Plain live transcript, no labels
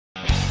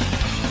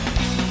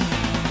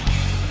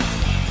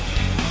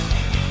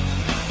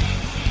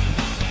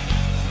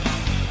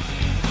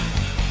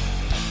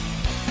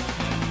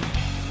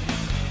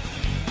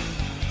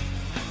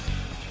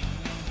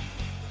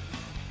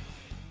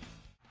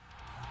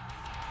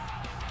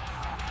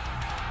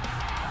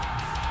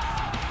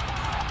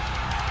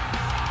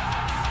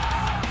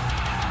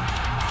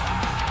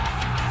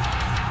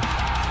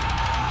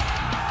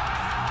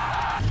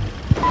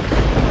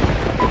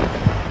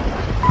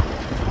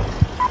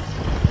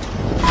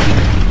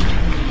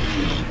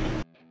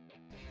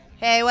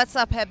Hey, what's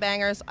up,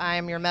 headbangers? I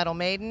am your metal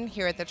maiden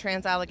here at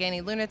the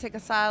Allegheny Lunatic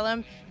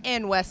Asylum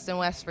in Weston,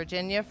 West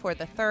Virginia for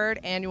the 3rd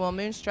annual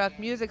Moonstruck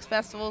Music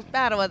Festival's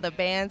Battle of the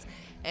Bands.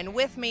 And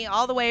with me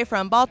all the way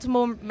from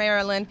Baltimore,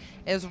 Maryland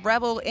is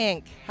Rebel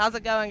Inc. How's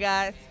it going,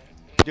 guys?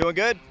 Doing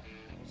good.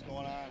 What's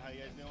going on? How you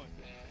guys doing?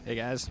 Hey,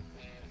 guys.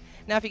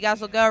 Now, if you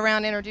guys will go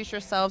around, introduce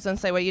yourselves and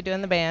say what you do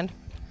in the band.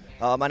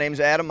 My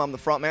name's Adam. I'm the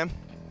front man.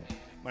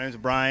 My name's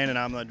Brian, and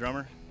I'm the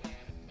drummer.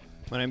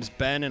 My name's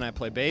Ben, and I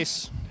play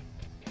bass.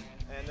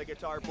 And the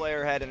guitar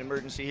player had an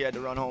emergency he had to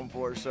run home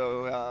for,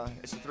 so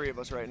it's the 3 of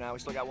us right now. We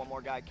still got one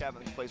more guy,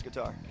 Kevin, who plays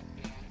guitar.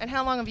 And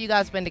how long have you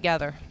guys been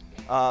together?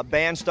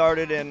 Band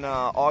started in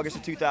August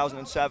of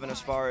 2007 as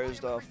far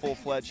as the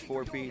full-fledged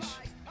 4-piece.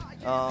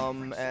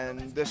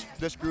 And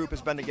this group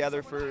has been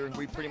together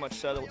we pretty much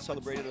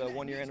celebrated a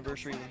 1-year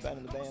anniversary with Ben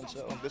in the band,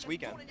 so this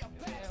weekend.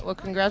 Well,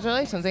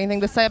 congratulations.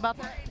 Anything to say about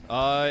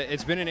that?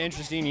 It's been an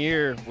interesting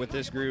year with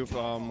this group.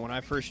 When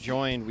I first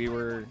joined,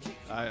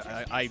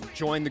 I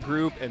joined the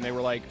group, and they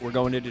were like, "We're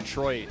going to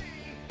Detroit."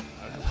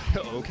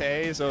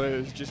 Okay, so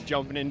it was just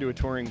jumping into a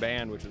touring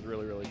band, which was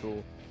really, really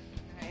cool.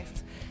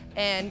 Nice.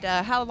 And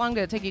how long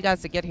did it take you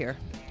guys to get here?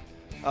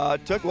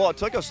 It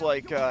took us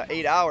like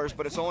 8 hours,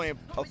 but it's only a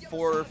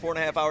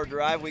 4.5 hour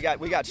drive. We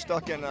got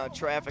stuck in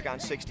traffic on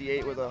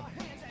 68 with a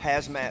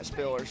hazmat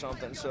spill or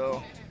something,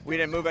 so we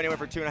didn't move anywhere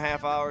for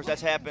 2.5 hours.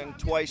 That's happened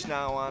twice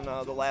now on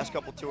the last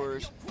couple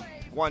tours.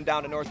 One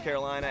down to North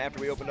Carolina after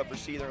we opened up for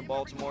Seether in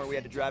Baltimore. We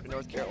had to drive to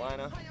North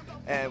Carolina,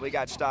 and we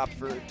got stopped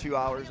for 2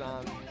 hours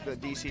on the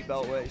DC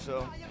Beltway.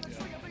 So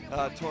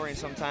touring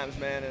sometimes,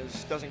 man,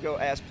 doesn't go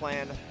as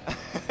planned.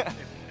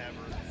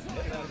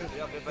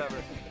 If ever.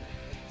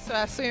 So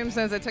I assume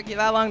since it took you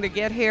that long to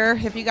get here,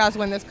 if you guys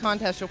win this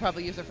contest, you'll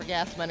probably use it for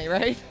gas money,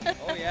 right?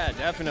 Oh yeah,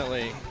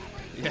 definitely.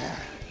 Yeah,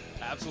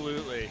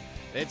 absolutely.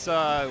 It's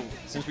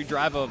since we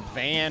drive a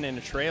van and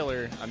a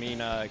trailer, I mean,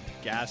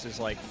 gas is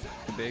like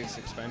the biggest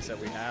expense that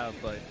we have.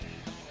 But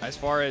as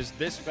far as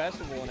this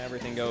festival and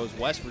everything goes,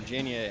 West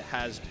Virginia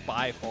has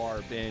by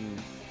far been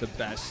the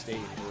best state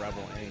for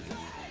Rebel Inc.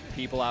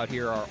 People out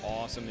here are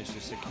awesome. It's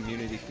just a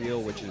community feel,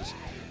 which is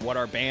what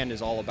our band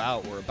is all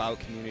about. We're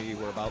about community.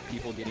 We're about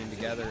people getting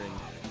together and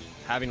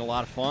having a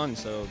lot of fun.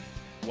 So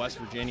West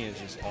Virginia is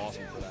just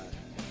awesome for that.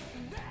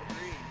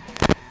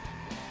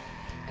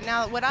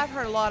 Now, what I've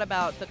heard a lot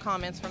about the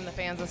comments from the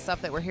fans and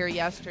stuff that were here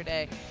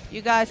yesterday,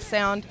 you guys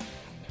sound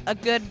a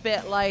good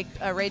bit like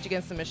Rage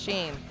Against the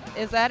Machine.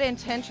 Is that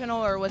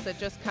intentional, or was it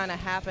just kind of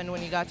happened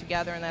when you got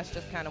together and that's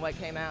just kind of what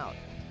came out?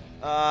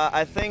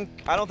 I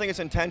don't think it's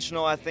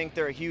intentional. I think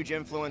they're a huge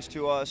influence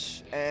to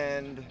us,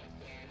 and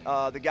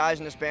the guys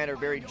in this band are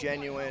very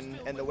genuine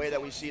in the way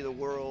that we see the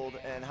world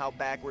and how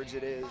backwards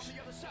it is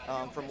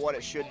from what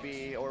it should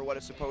be, or what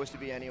it's supposed to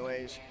be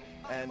anyways.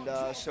 And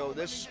so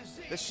this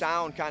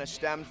sound kind of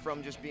stemmed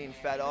from just being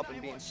fed up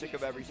and being sick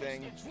of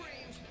everything.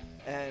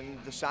 And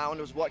the sound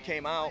was what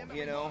came out,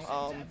 you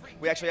know.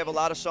 We actually have a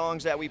lot of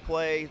songs that we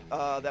play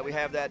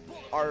that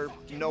are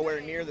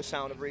nowhere near the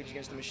sound of Rage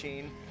Against the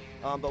Machine.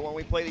 But when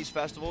we play these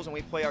festivals and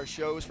we play our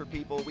shows for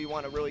people, we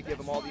want to really give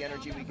them all the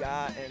energy we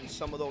got, and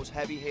some of those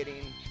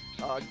heavy-hitting,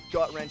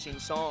 gut-wrenching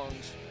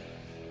songs,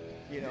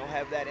 you know,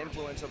 have that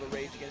influence of a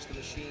Rage Against the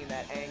Machine,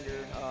 that anger,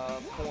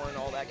 porn,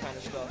 all that kind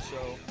of stuff.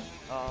 So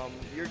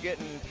you're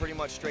getting pretty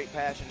much straight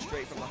passion,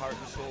 straight from the heart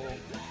and soul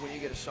when you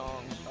get a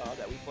song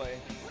that we play,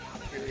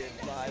 period,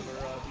 live or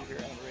if you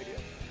hear it on the radio.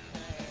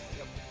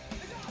 Yep.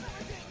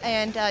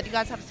 And do you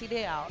guys have a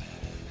CD out?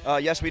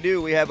 Yes, we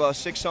do. We have a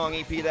 6-song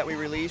EP that we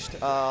released.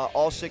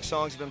 All 6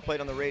 songs have been played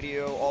on the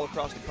radio all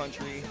across the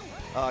country,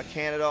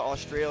 Canada,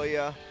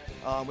 Australia.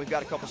 We've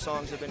got a couple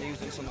songs that have been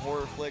used in some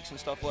horror flicks and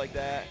stuff like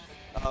that,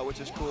 which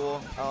is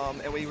cool.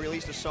 And we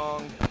released a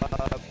song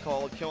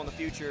called Killing the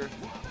Future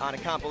on a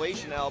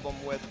compilation album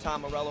with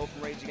Tom Morello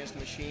from Rage Against the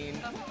Machine,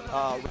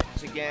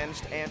 Rage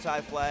Against,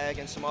 Anti-Flag,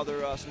 and some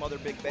other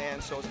big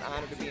bands. So it's an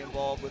honor to be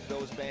involved with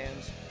those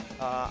bands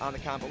on the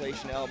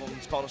compilation album.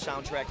 It's called A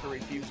Soundtrack for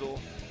Refusal.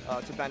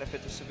 To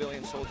benefit the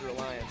Civilian Soldier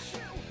Alliance.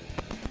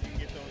 You can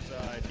get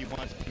those, if you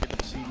want to get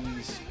the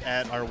CDs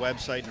at our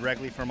website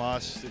directly from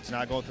us. It's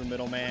not going through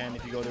middleman.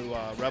 If you go to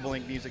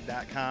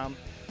rebelincmusic.com,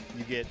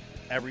 you get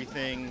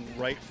everything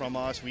right from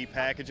us. We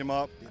package them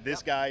up.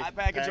 I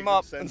package them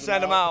up and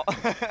send them out.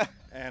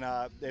 And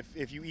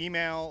if you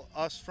email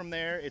us from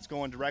there, it's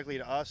going directly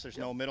to us. There's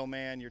no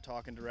middleman. You're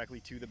talking directly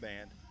to the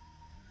band.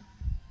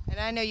 And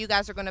I know you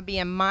guys are going to be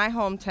in my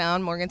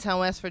hometown, Morgantown,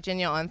 West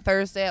Virginia, on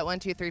Thursday at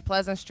 123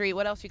 Pleasant Street.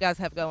 What else you guys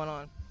have going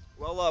on?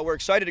 Well, we're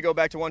excited to go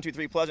back to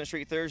 123 Pleasant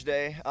Street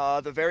Thursday.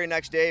 The very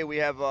next day, we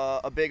have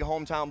a big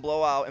hometown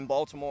blowout in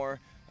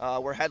Baltimore.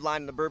 We're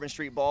headlining the Bourbon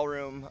Street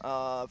Ballroom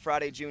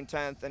Friday, June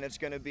 10th, and it's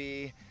going to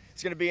be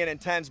an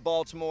intense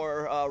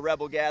Baltimore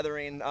Rebel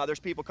gathering.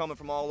 There's people coming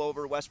from all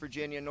over: West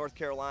Virginia, North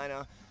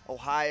Carolina,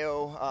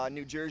 Ohio,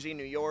 New Jersey,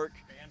 New York.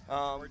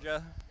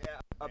 Georgia. Yeah.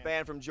 A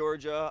band from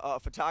Georgia, a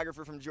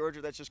photographer from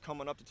Georgia that's just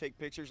coming up to take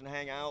pictures and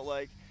hang out.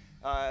 Like,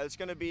 it's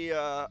going to be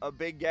a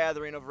big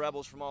gathering of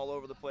rebels from all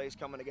over the place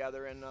coming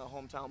together in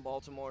hometown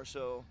Baltimore.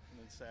 So. And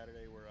then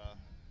Saturday we're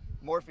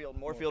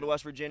Moorfield,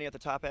 West Virginia at the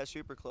Top Hat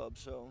Super Club.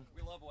 So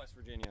we love West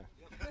Virginia.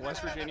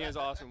 West Virginia is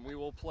awesome. We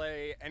will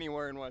play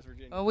anywhere in West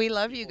Virginia. Well, we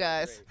love you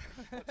guys.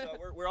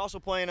 We're also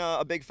playing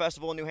a big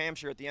festival in New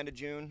Hampshire at the end of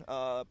June,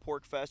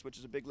 Pork Fest, which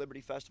is a big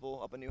Liberty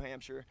festival up in New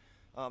Hampshire.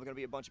 Going to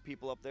be a bunch of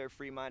people up there,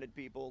 free-minded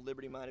people,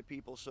 liberty-minded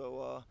people.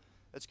 So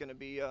it's going to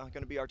be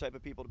our type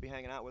of people to be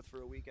hanging out with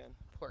for a weekend.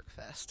 Pork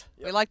Fest.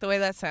 Yep. We like the way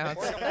that sounds.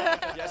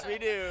 Yes, we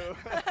do.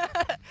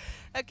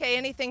 Okay,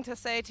 anything to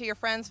say to your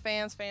friends,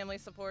 fans, family,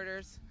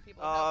 supporters,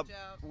 people who helped you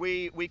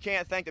out? We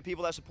can't thank the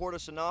people that support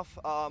us enough.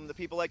 The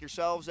people like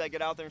yourselves that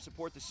get out there and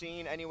support the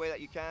scene any way that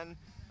you can.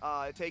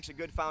 It takes a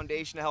good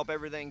foundation to help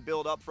everything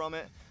build up from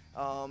it.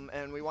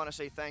 And we want to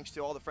say thanks to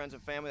all the friends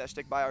and family that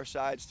stick by our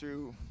sides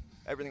through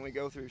everything we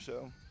go through.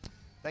 So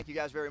thank you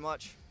guys very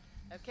much.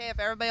 Okay, if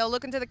everybody will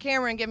look into the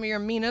camera and give me your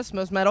meanest,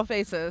 most metal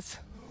faces.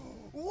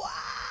 Wow!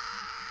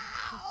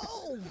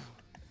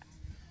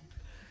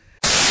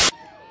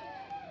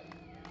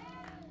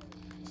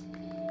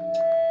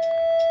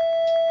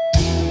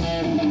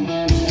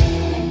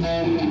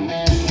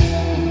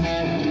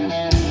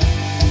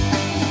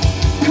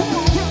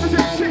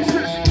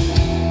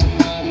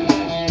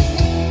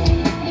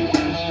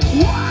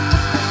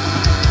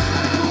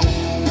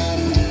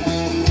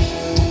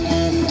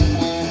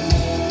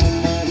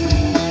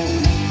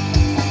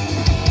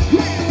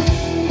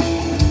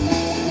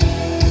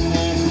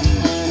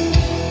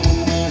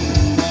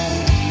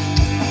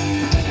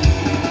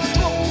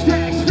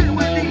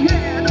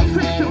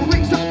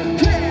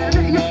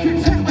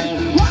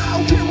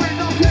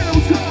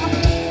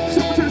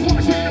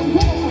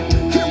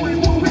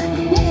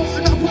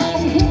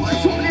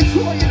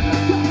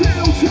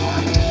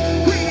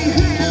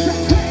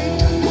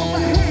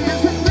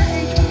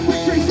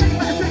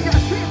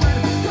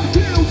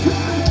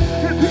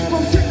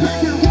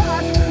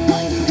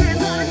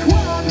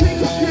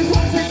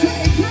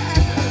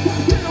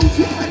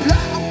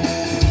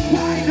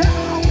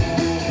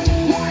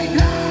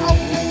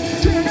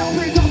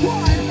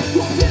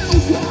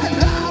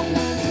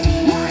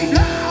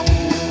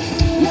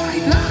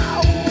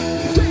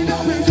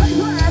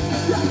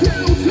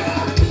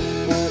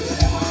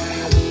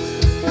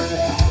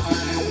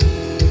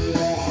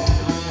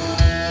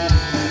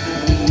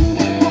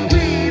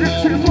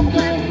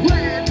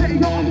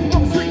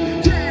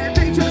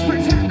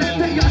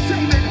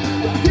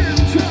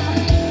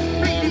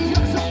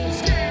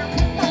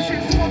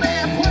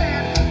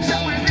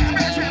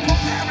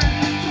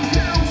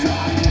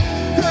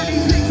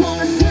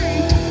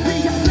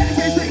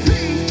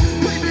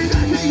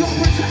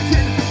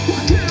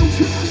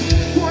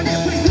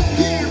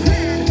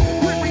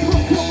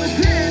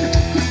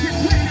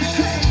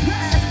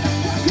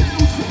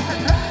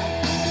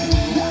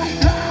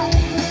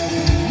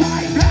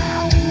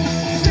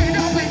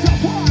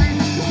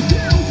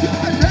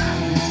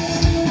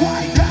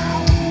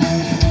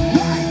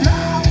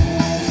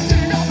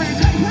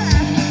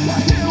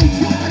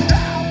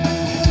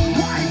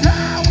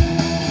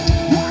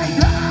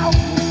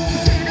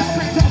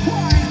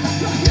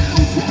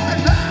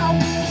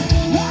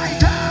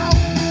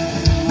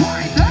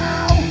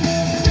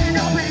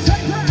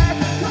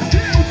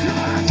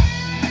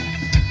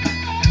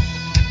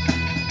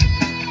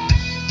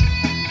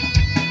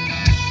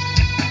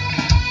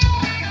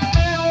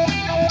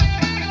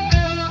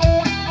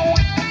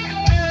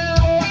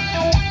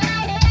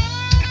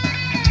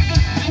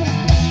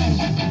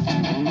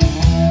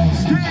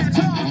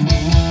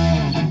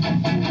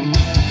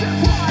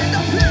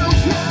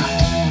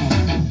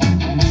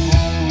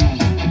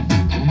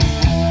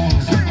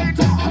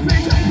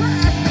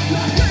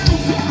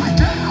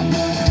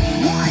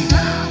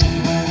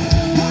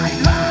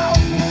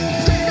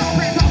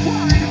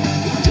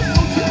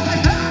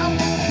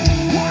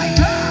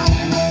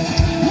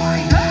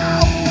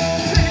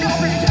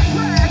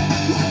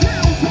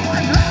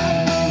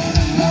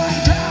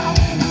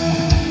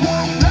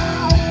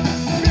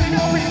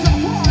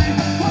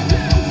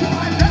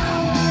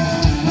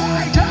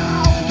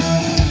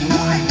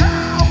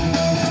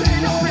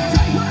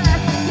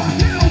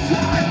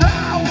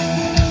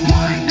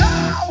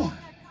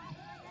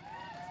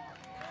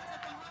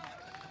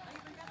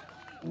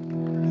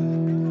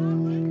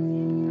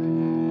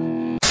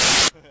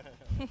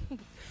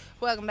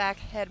 Welcome back,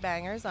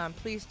 Headbangers. I'm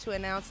pleased to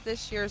announce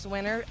this year's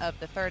winner of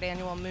the 3rd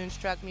Annual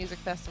Moonstruck Music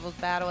Festival's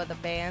Battle of the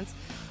Bands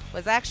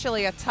was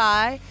actually a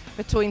tie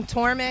between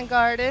Torment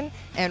Garden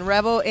and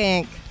Rebel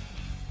Inc.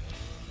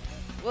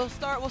 We'll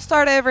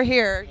start over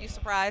here. You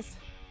surprised?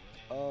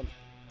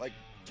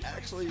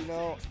 Actually, you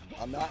know,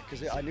 I'm not,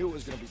 because I knew it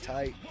was going to be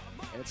tight,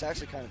 and it's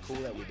actually kind of cool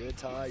that we did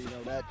tie. You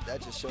know,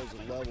 that just shows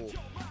the level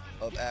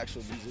of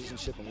actual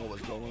musicianship and what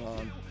was going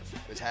on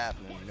is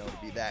happening, you know, to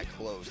be that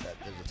close, that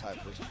there's a tie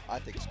person. I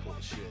think it's cool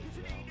as shit,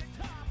 you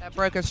know. That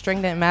broken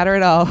string didn't matter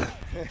at all.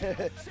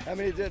 I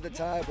mean, it did at the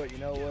time, but you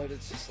know what,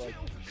 it's just like,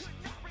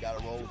 you got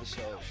to roll with the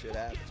show. Shit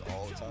happens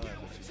all the time, but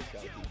you just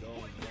got to keep going,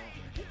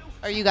 you know.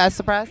 Are you guys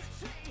surprised?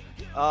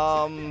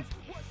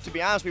 to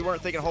be honest, we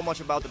weren't thinking a whole much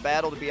about the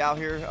battle to be out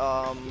here.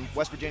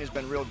 West Virginia's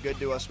been real good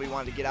to us. We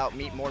wanted to get out,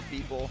 meet more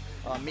people,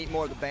 meet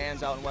more of the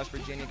bands out in West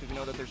Virginia, because we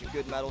know that there's a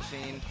good metal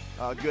scene,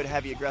 good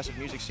heavy aggressive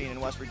music scene in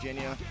West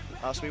Virginia.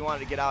 So we wanted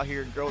to get out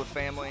here and grow the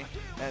family.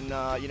 And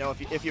you know,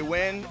 if you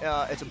win,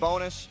 it's a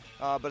bonus.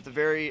 But at the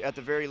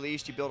very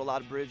least, you build a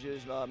lot of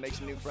bridges, make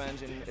some new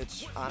friends, and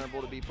it's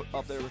honorable to be put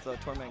up there with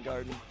Torment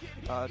Garden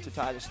to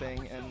tie this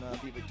thing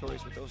and be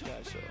victorious with those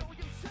guys. So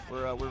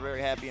we're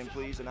very happy and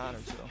pleased and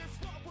honored. So.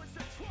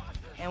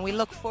 And we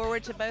look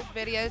forward to both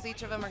videos.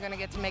 Each of them are going to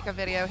get to make a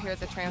video here at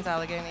the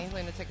Trans-Allegheny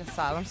Lunatic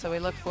Asylum, so we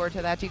look forward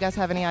to that. Do you guys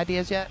have any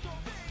ideas yet?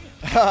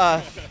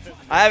 I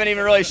haven't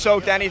even really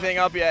soaked anything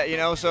up yet, you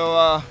know,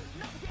 so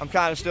I'm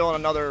kind of still on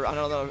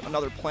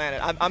another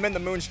planet. I'm in the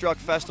Moonstruck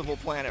Festival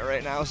planet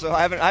right now, so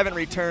I haven't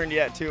returned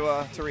yet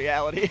to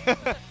reality.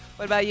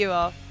 What about you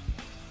all?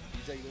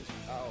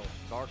 Oh,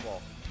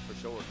 Darkwolf, for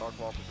sure.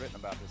 Darkwolf was written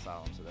about the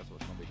Asylum, so that's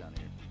what's going to be done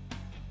here.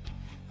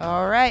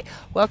 All right.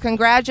 Well,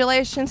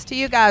 congratulations to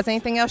you guys.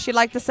 Anything else you'd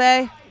like to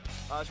say?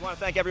 I just want to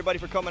thank everybody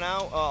for coming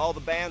out, all the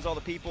bands, all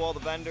the people, all the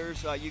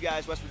vendors, you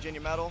guys, West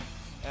Virginia Metal,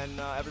 and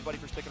everybody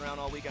for sticking around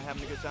all week and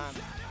having a good time.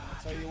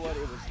 I'll tell you what,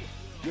 it was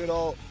good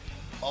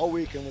all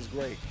weekend was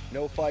great.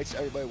 No fights,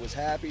 everybody was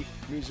happy,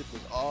 music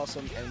was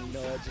awesome, and you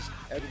know, it just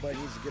everybody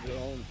needs to get their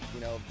own,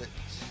 you know,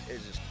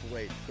 it's just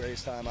great.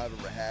 Greatest time I've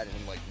ever had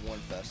in like one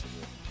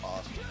festival.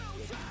 Awesome.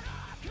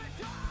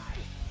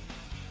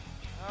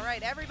 All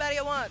right, everybody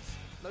at once.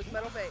 Most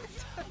metal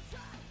face.